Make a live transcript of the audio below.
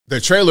The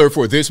trailer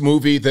for this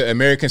movie, The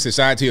American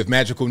Society of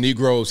Magical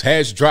Negroes,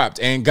 has dropped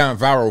and gone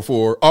viral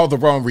for all the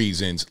wrong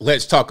reasons.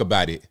 Let's talk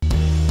about it.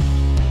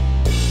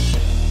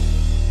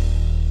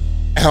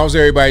 How's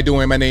everybody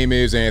doing? My name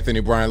is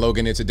Anthony Brian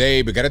Logan, and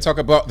today we got to talk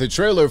about the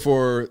trailer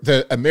for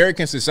The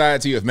American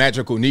Society of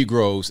Magical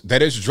Negroes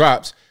that has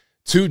dropped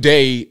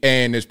today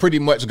and it's pretty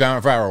much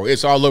gone viral.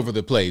 It's all over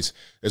the place.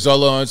 It's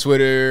all on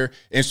Twitter,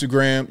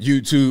 Instagram,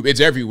 YouTube. It's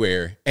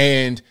everywhere.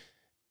 And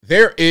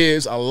there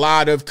is a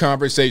lot of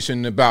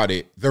conversation about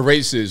it. The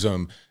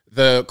racism,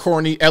 the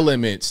corny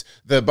elements,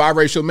 the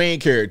biracial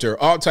main character,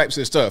 all types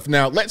of stuff.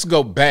 Now, let's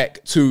go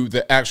back to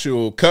the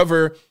actual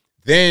cover.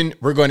 Then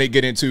we're going to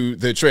get into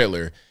the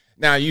trailer.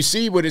 Now, you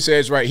see what it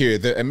says right here,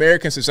 the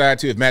American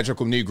Society of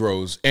Magical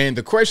Negroes. And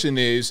the question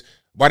is,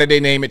 why did they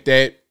name it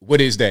that? What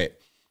is that?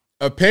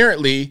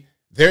 Apparently,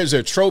 there's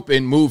a trope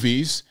in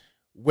movies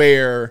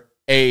where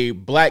a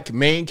black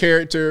main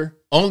character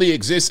only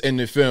exists in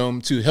the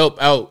film to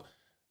help out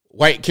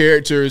white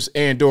characters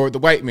and or the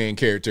white main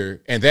character,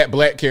 and that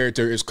black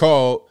character is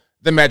called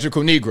the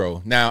Magical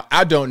Negro. Now,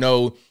 I don't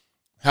know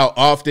how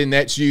often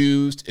that's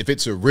used, if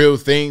it's a real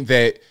thing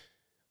that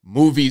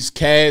movies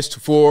cast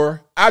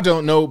for. I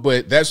don't know,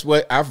 but that's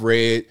what I've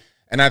read,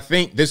 and I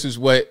think this is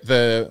what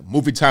the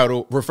movie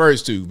title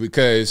refers to,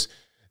 because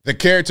the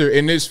character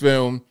in this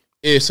film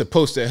is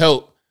supposed to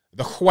help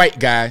the white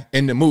guy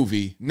in the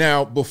movie.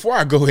 Now, before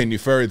I go any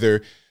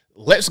further,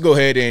 let's go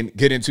ahead and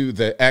get into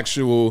the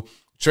actual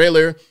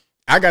trailer.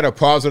 I got to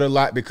pause it a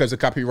lot because of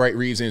copyright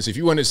reasons. If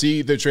you want to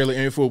see the trailer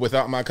info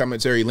without my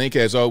commentary, link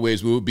as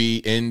always will be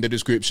in the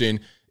description.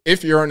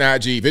 If you're on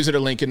IG, visit a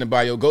link in the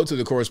bio, go to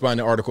the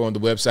corresponding article on the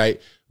website.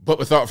 But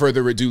without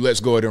further ado, let's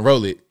go ahead and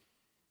roll it.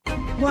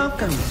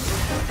 Welcome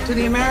to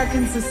the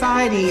American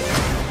Society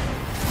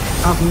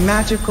of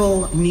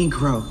Magical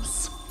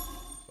Negroes.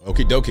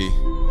 Okie dokie.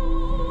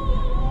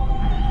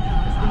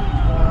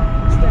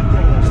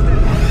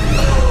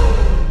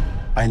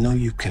 I know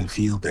you can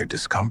feel their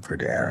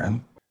discomfort,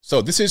 Aaron. So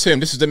this is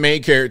him. This is the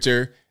main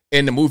character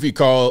in the movie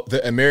called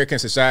The American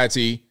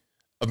Society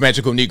of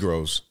Magical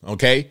Negroes.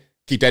 Okay?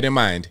 Keep that in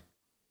mind.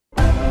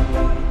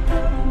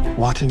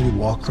 Watching you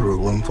walk through a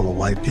room full of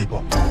white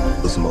people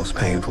was the most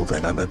painful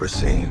thing I've ever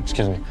seen.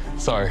 Excuse me.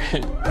 Sorry.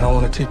 I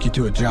want to take you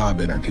to a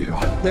job interview.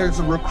 There's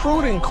a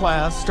recruiting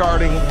class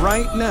starting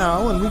right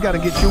now, and we got to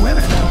get you in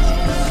it.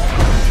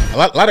 A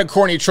lot of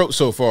corny tropes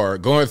so far,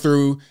 going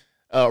through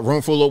a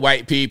room full of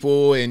white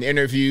people and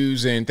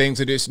interviews and things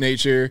of this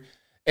nature.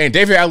 And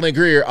David Alan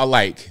Grier, I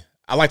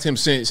liked him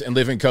since in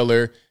Living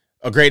Color,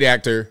 a great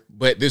actor.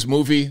 But this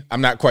movie, I'm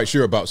not quite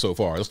sure about so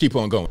far. Let's keep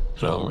on going.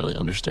 I don't really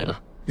understand.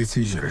 It's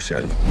easier to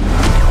say.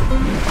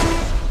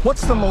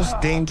 What's the most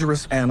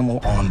dangerous animal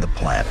on the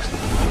planet?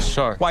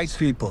 Shark. White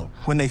people,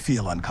 when they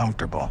feel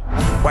uncomfortable.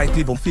 White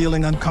people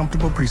feeling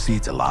uncomfortable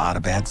precedes a lot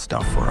of bad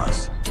stuff for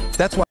us.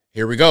 That's why.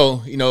 Here we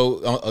go. You know,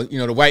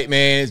 the white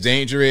man's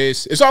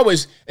dangerous. It's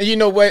always, and you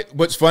know what?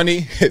 What's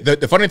funny?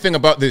 The funny thing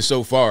about this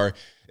so far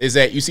is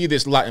that you see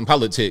this a lot in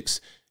politics.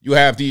 You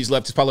have these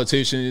leftist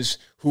politicians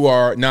who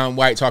are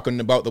non-white talking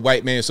about the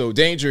white man so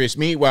dangerous.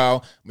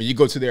 Meanwhile, when you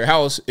go to their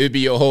house, it'd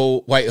be a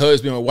whole white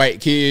husband with white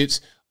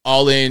kids,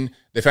 all in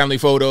the family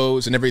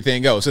photos and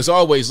everything else. It's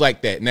always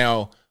like that.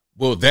 Now,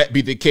 will that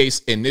be the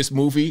case in this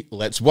movie?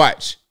 Let's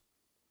watch.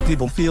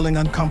 People feeling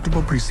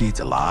uncomfortable precedes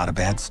a lot of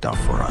bad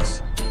stuff for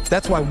us.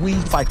 That's why we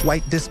fight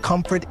white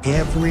discomfort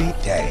every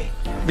day.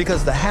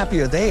 Because the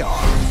happier they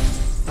are,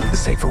 the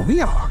safer we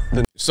are.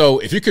 So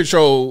if you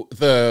control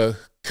the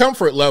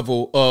comfort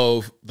level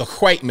of the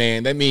white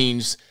man, that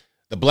means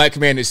the black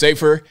man is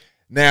safer.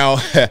 Now,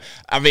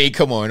 I mean,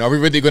 come on. Are we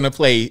really going to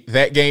play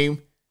that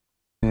game?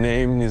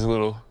 Name needs a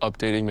little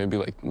updating, maybe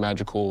like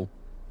magical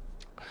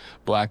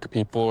black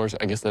people, or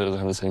I guess that doesn't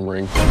have the same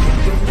ring.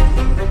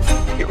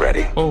 You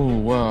ready? Oh,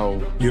 wow.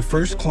 Your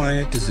first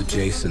client is a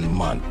Jason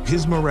Munn.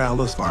 His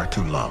morale is far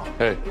too low.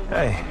 Hey.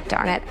 Hey.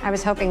 Darn it. I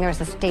was hoping there was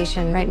a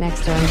station right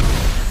next to him.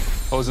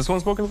 Oh, is this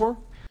one spoken for?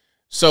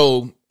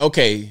 So,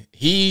 okay,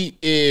 he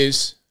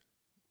is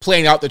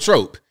playing out the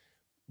trope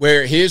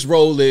where his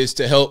role is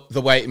to help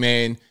the white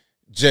man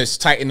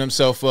just tighten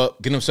himself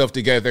up, get himself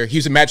together.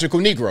 He's a magical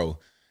Negro.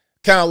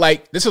 Kind of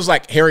like, this is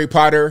like Harry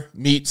Potter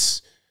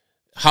meets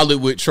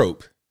Hollywood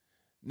trope.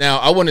 Now,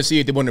 I want to see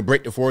if they want to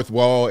break the fourth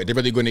wall, if they're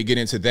really going to get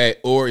into that,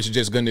 or is it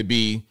just going to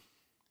be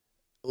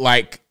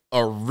like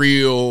a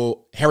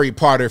real Harry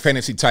Potter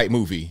fantasy type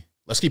movie?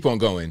 Let's keep on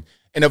going.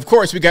 And of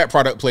course, we got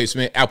product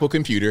placement, Apple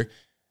Computer.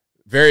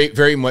 Very,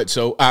 very much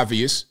so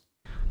obvious.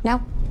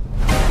 No.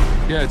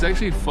 Yeah, it's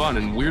actually fun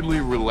and weirdly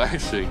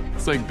relaxing.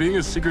 It's like being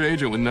a secret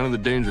agent with none of the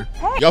danger.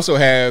 You also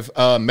have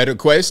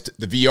MetaQuest,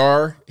 the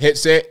VR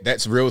headset.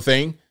 That's a real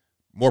thing.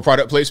 More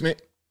product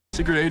placement.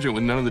 Secret agent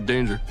with none of the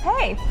danger.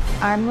 Hey,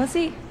 I'm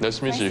Lizzie. Nice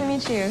to meet you.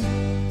 Nice to meet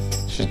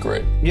you. She's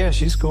great. Yeah,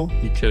 she's cool.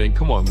 You kidding?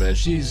 Come on, man.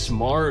 She's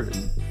smart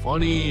and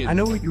funny. I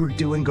know what you were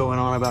doing going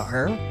on about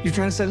her. You're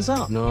trying to set us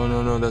up.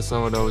 No, that's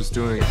not what I was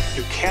doing.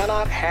 You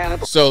cannot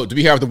have... So do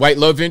we have the white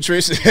love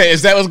interest?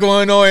 Is that what's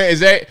going on? Is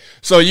that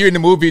so? You're in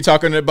the movie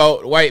talking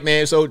about white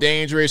man so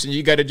dangerous, and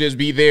you got to just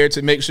be there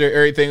to make sure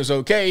everything's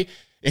okay.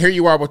 And here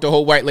you are with the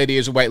whole white lady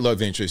as a white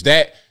love interest.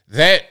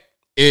 That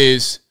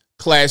is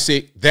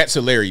classic. That's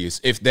hilarious.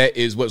 If that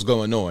is what's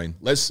going on,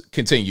 let's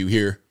continue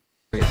here.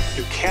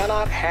 You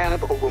cannot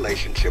have a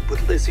relationship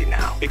with Lizzie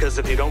now, because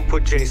if you don't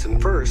put Jason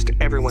first,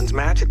 everyone's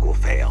magic will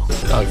fail.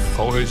 I've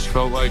always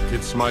felt like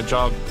it's my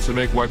job to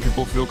make white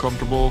people feel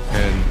comfortable,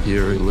 and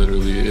here it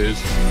literally is.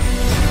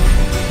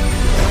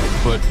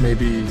 But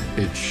maybe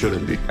it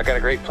shouldn't be. I got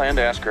a great plan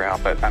to ask her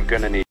out, but I'm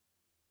gonna need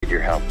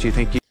your help. Do you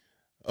think you...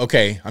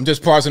 Okay, I'm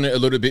just pausing it a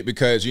little bit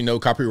because, you know,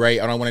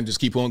 copyright. I don't want to just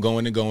keep on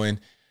going and going.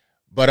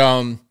 But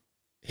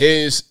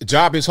his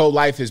job his whole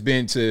life has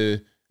been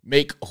to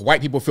make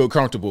white people feel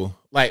comfortable.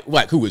 Like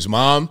what? Who is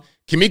mom?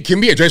 Can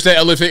we address that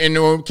elephant in the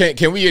room?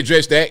 Can we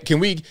address that? Can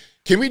we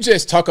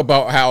just talk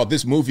about how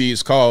this movie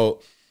is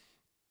called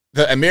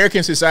The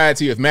American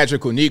Society of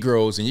Magical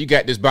Negroes, and you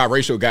got this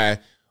biracial guy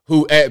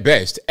who at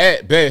best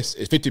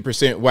is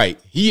 50% white.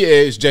 He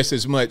is just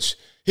as much.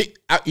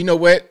 You know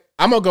what?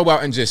 I'm gonna go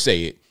out and just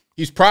say it.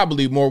 He's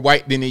probably more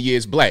white than he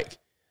is black.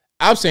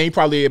 I'm saying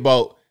probably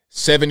about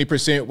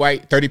 70%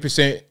 white,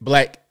 30%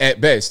 black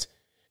at best.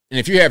 And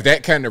if you have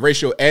that kind of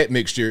racial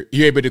admixture,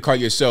 you're able to call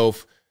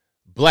yourself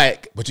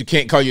black, but you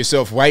can't call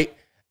yourself white.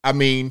 I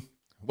mean,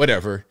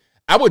 whatever.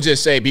 I would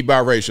just say be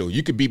biracial.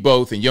 You could be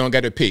both and you don't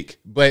got to pick.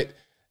 But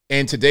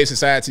in today's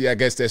society, I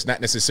guess that's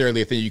not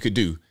necessarily a thing you could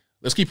do.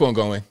 Let's keep on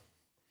going.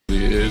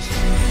 It is.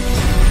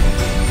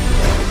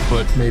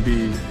 But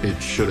maybe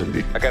it shouldn't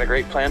be. I got a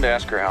great plan to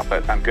ask her out,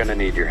 but I'm gonna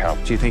need your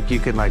help. Do you think you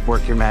could, like,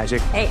 work your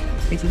magic? Hey,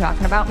 is he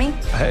talking about me?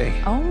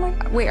 Hey. Oh my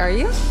God. Wait, are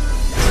you?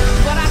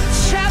 But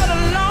I traveled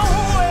a long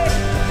way.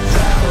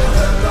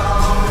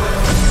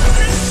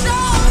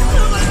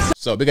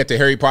 So we got the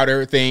Harry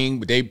Potter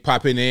thing, they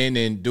popping in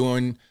and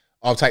doing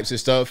all types of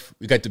stuff.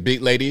 We got the big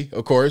lady,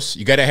 of course.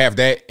 You got to have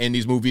that in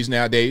these movies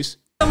nowadays.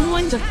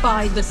 Someone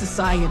defied the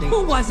society.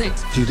 Who was it?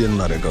 You didn't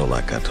let her go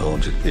like I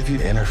told you. If you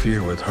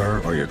interfere with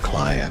her or your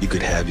client, you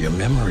could have your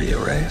memory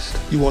erased.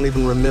 You won't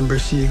even remember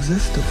she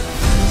existed.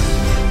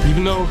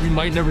 Even though we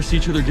might never see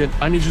each other again,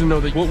 I need you to know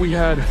that what we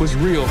had was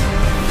real.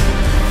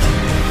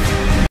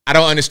 I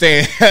don't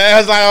understand. I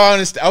was like, I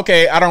understand.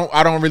 Okay, I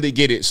don't really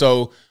get it.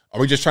 So are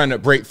we just trying to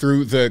break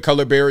through the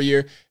color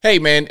barrier? Hey,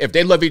 man, if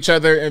they love each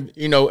other and,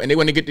 you know, and they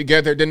want to get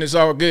together, then it's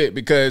all good,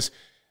 because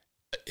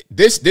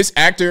this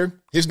actor,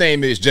 his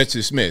name is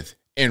Justice Smith.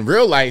 In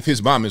real life,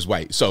 his mom is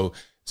white. So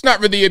it's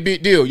not really a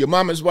big deal. Your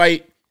mom is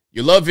white.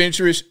 Your love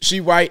interest,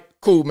 she white.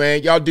 Cool,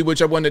 man. Y'all do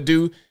what y'all want to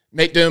do.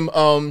 Make them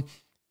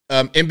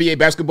NBA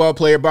basketball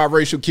player,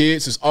 biracial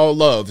kids. It's all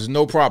love. There's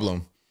no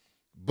problem.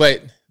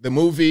 But the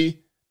movie,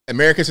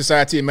 American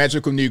Society of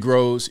Magical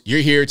Negroes,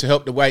 you're here to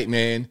help the white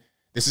man.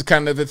 This is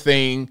kind of the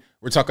thing.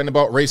 We're talking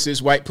about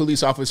racist white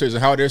police officers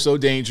and how they're so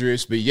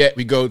dangerous, but yet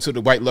we go to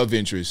the white love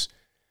interest.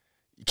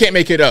 You can't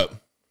make it up.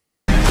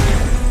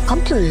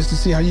 I'm curious to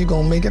see how you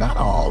gonna make it out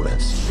of all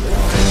this.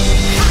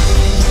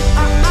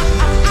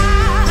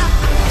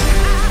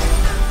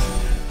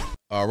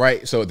 All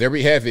right, so there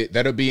we have it.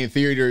 That'll be in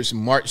theaters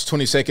March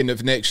 22nd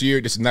of next year.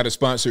 This is not a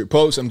sponsored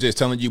post. I'm just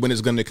telling you when it's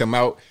going to come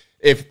out.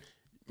 If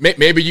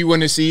maybe you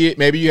want to see it,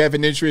 maybe you have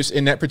an interest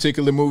in that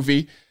particular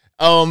movie.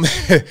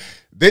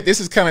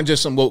 This is kind of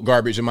just some woke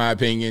garbage, in my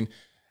opinion.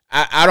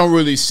 I don't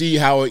really see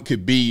how it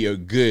could be a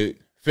good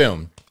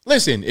film.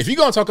 Listen, if you're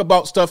going to talk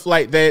about stuff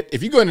like that,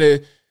 if you're going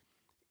to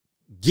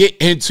get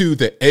into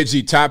the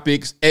edgy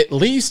topics, at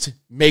least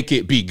make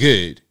it be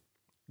good.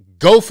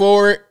 Go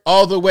for it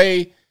all the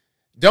way.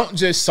 Don't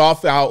just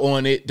soft out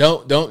on it.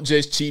 Don't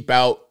just cheap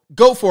out.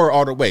 Go for it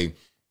all the way.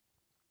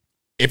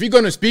 If you're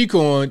going to speak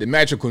on the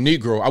magical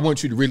Negro, I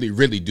want you to really,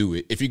 really do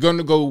it. If you're going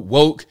to go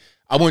woke,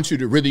 I want you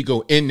to really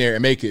go in there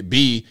and make it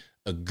be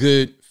a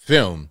good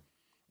film.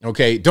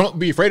 Okay, don't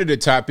be afraid of the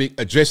topic.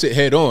 Address it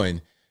head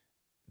on.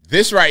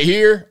 This right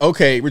here,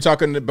 okay, we're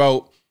talking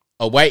about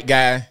a white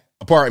guy,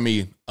 pardon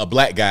me, a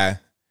black guy,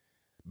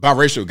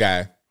 biracial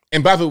guy.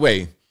 And by the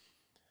way,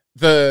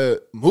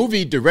 the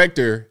movie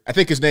director, I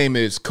think his name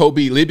is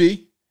Kobe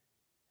Libby,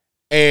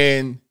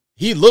 and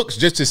he looks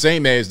just the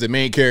same as the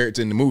main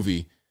character in the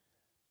movie.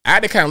 I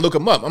had to kind of look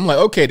him up. I'm like,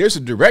 okay, there's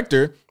a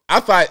director. I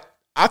thought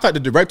the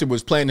director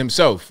was playing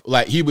himself,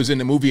 like he was in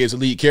the movie as a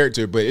lead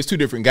character, but it's two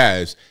different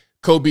guys,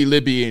 Kobe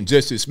Libby and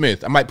Justice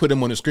Smith. I might put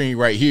him on the screen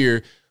right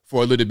here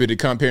for a little bit of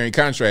compare and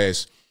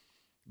contrast.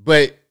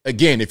 But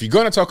again, if you're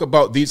going to talk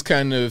about these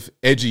kind of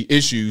edgy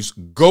issues,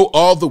 go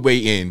all the way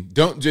in.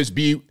 Don't just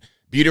beat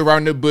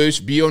around the bush,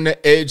 be on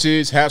the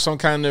edges, have some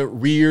kind of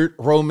weird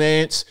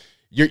romance,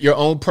 your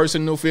own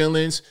personal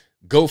feelings.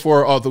 Go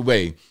for it all the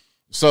way.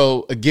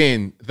 So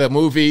again, the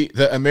movie,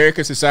 The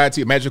American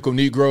Society of Magical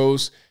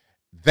Negroes,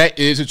 that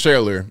is a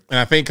trailer. And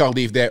I think I'll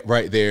leave that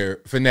right there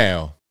for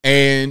now.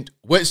 And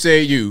what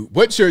say you?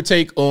 What's your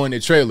take on the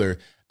trailer?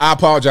 I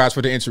apologize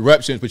for the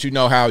interruptions, but you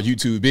know how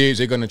YouTube is.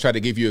 They're going to try to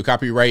give you a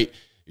copyright.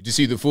 Did you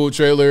see the full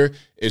trailer?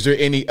 Is there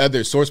any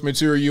other source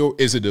material?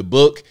 Is it a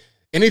book?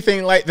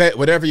 Anything like that?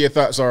 Whatever your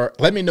thoughts are,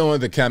 let me know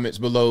in the comments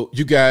below.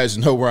 You guys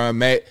know where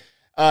I'm at.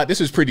 This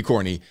is pretty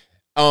corny.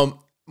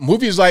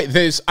 Movies like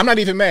this, I'm not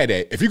even mad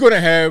at. If you're going to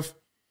have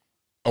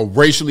a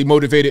racially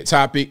motivated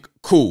topic,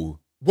 cool.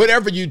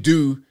 Whatever you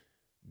do,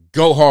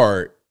 go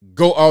hard.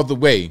 Go all the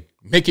way.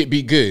 Make it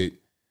be good.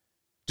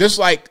 Just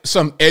like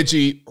some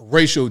edgy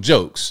racial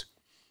jokes.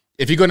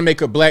 If you're going to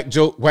make a black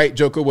joke, white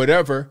joke, or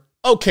whatever,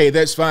 okay,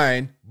 that's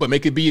fine, but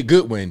make it be a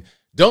good one.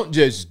 Don't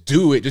just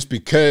do it just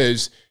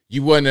because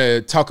you want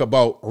to talk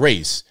about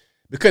race.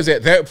 Because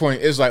at that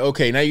point, it's like,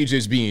 okay, now you're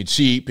just being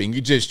cheap and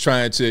you're just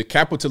trying to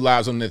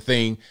capitalize on the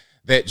thing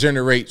that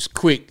generates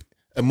quick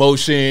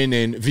emotion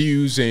and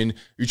views, and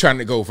you're trying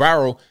to go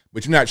viral,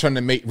 but you're not trying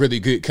to make really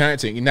good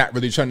content. You're not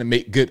really trying to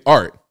make good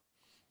art.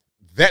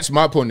 That's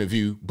my point of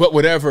view. But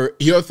whatever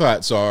your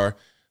thoughts are,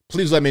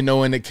 please let me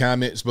know in the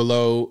comments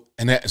below.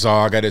 And that's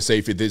all I got to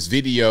say for this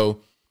video.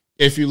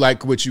 If you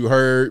like what you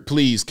heard,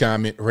 please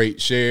comment,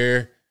 rate,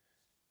 share,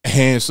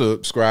 and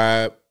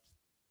subscribe.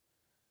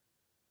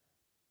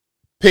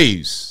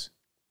 Peace.